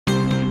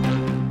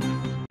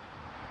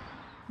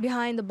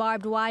Behind the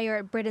barbed wire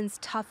at Britain's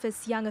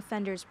toughest young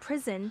offenders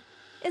prison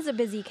is a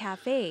busy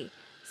cafe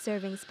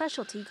serving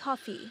specialty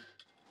coffee.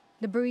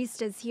 The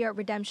baristas here at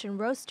Redemption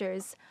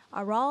Roasters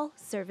are all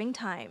serving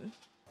time.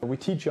 We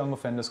teach young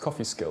offenders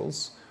coffee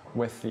skills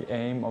with the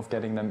aim of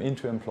getting them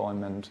into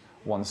employment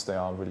once they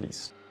are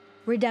released.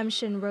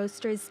 Redemption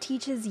Roasters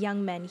teaches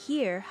young men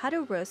here how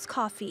to roast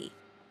coffee.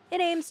 It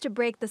aims to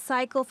break the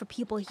cycle for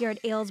people here at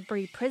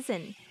Aylesbury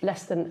prison.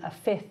 Less than a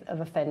fifth of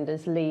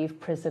offenders leave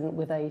prison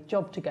with a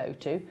job to go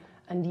to,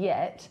 and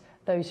yet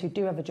those who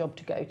do have a job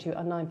to go to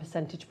are 9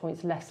 percentage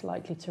points less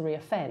likely to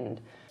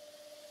re-offend.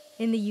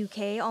 In the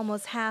UK,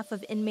 almost half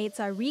of inmates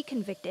are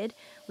reconvicted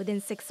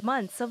within 6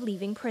 months of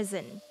leaving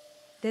prison.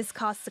 This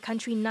costs the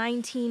country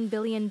 $19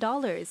 billion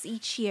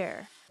each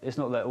year. It's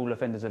not that all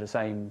offenders are the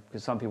same,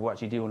 because some people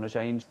actually do want to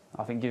change.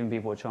 I think giving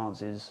people a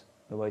chance is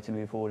the way to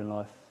move forward in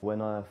life.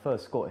 When I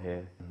first got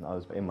here, I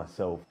was in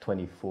myself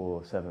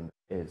 24/7.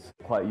 It's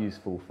quite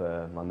useful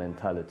for my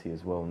mentality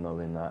as well,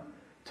 knowing that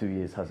 2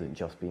 years hasn't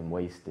just been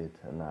wasted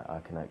and that I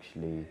can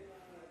actually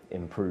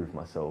improve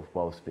myself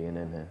whilst being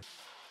in here.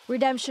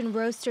 Redemption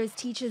Roasters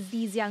teaches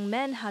these young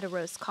men how to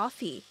roast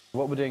coffee.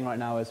 What we're doing right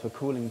now is we're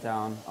cooling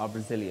down our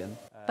Brazilian.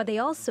 But they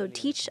also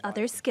teach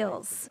other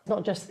skills. It's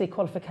not just the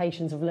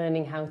qualifications of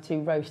learning how to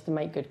roast and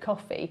make good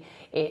coffee,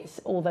 it's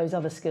all those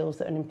other skills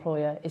that an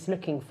employer is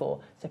looking for.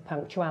 So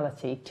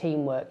punctuality,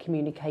 teamwork,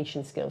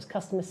 communication skills,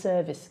 customer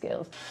service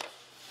skills.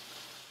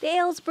 The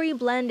Aylesbury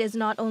blend is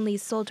not only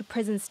sold to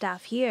prison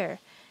staff here,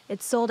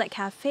 it's sold at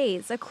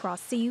cafes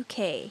across the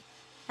UK.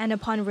 And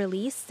upon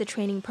release, the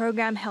training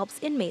program helps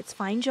inmates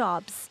find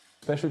jobs.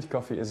 Specialty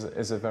coffee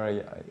is a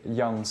very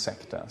young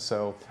sector,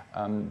 so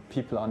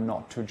people are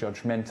not too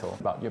judgmental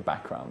about your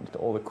background.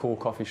 All the cool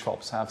coffee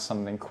shops have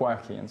something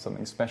quirky and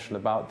something special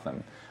about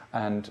them,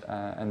 and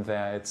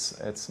there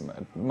it's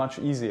much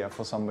easier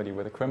for somebody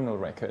with a criminal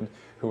record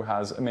who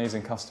has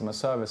amazing customer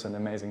service and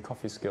amazing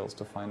coffee skills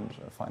to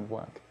find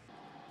work.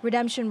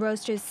 Redemption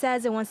Roasters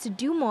says it wants to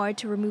do more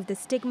to remove the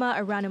stigma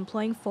around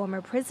employing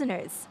former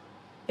prisoners.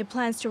 It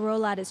plans to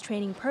roll out its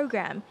training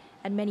program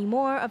at many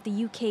more of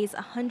the UK's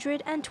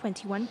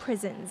 121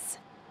 prisons.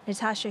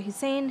 Natasha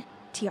Hussain,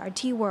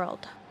 TRT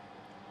World.